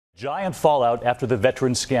Giant fallout after the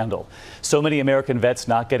veteran scandal. So many American vets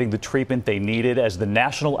not getting the treatment they needed as the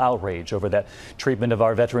national outrage over that treatment of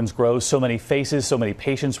our veterans grows. So many faces, so many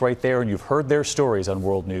patients right there, and you've heard their stories on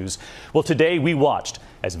World News. Well, today we watched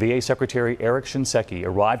as VA Secretary Eric Shinseki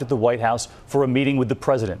arrived at the White House for a meeting with the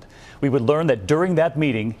president. We would learn that during that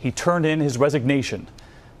meeting, he turned in his resignation.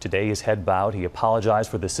 Today, his head bowed. He apologized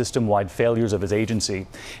for the system-wide failures of his agency.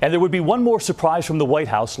 And there would be one more surprise from the White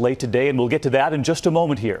House late today, and we'll get to that in just a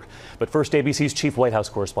moment here. But first, ABC's chief White House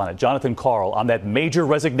correspondent, Jonathan Karl, on that major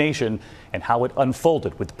resignation and how it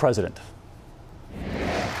unfolded with the president.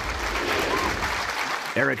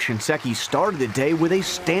 Eric Shinseki started the day with a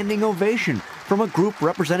standing ovation from a group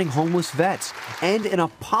representing homeless vets and an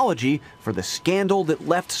apology for the scandal that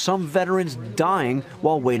left some veterans dying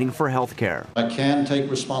while waiting for health care. I can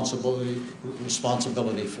take responsibility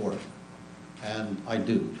for it, and I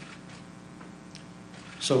do.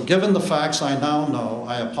 So given the facts I now know,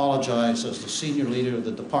 I apologize as the senior leader of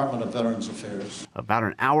the Department of Veterans Affairs. About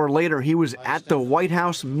an hour later, he was at the White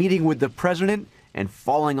House meeting with the president and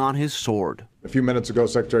falling on his sword. A few minutes ago,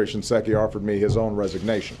 Secretary Shinseki offered me his own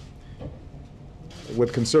resignation.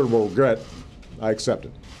 With considerable regret, I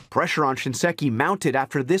accepted. Pressure on Shinseki mounted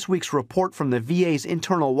after this week's report from the VA's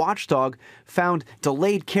internal watchdog found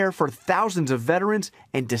delayed care for thousands of veterans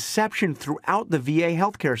and deception throughout the VA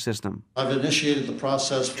healthcare system. I've initiated the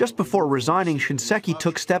process. Just before resigning, Shinseki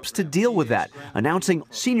took steps to deal with that, announcing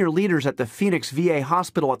senior leaders at the Phoenix VA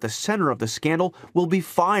hospital at the center of the scandal will be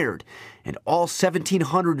fired. And all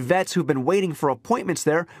 1,700 vets who've been waiting for appointments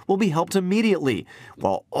there will be helped immediately,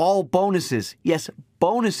 while all bonuses, yes,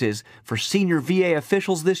 bonuses for senior VA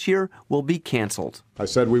officials this year will be canceled. I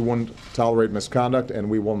said we wouldn't tolerate misconduct,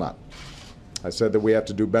 and we will not. I said that we have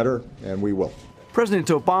to do better, and we will. President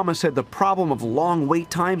Obama said the problem of long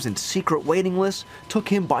wait times and secret waiting lists took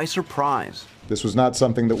him by surprise. This was not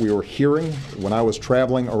something that we were hearing when I was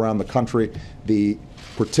traveling around the country, the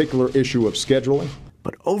particular issue of scheduling.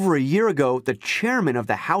 But over a year ago, the chairman of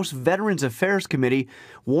the House Veterans Affairs Committee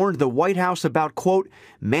warned the White House about, quote,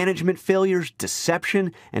 management failures,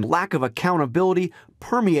 deception, and lack of accountability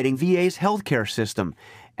permeating VA's healthcare system,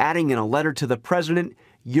 adding in a letter to the president,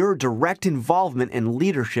 your direct involvement and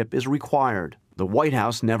leadership is required. The White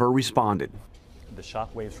House never responded. The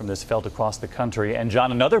shockwaves from this felt across the country. And,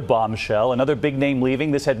 John, another bombshell, another big name leaving.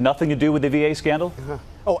 This had nothing to do with the VA scandal?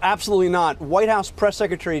 Oh, absolutely not. White House Press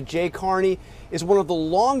Secretary Carney is one of the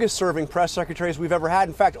longest-serving press secretaries we've ever had.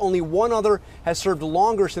 In fact, only one other has served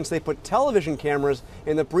longer since they put television cameras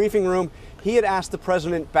in the briefing room. He had asked the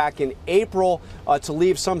president back in April to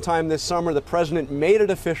leave sometime this summer. The president made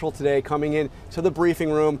it official today, coming in to the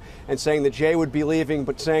briefing room and saying that Jay would be leaving,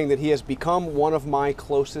 but saying that he has become one of my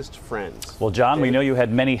closest friends. Well, John, we know you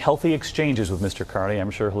had many healthy exchanges with Mr. Carney.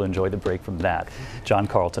 I'm sure he'll enjoy the break from that. John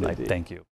Karl tonight. Thank you.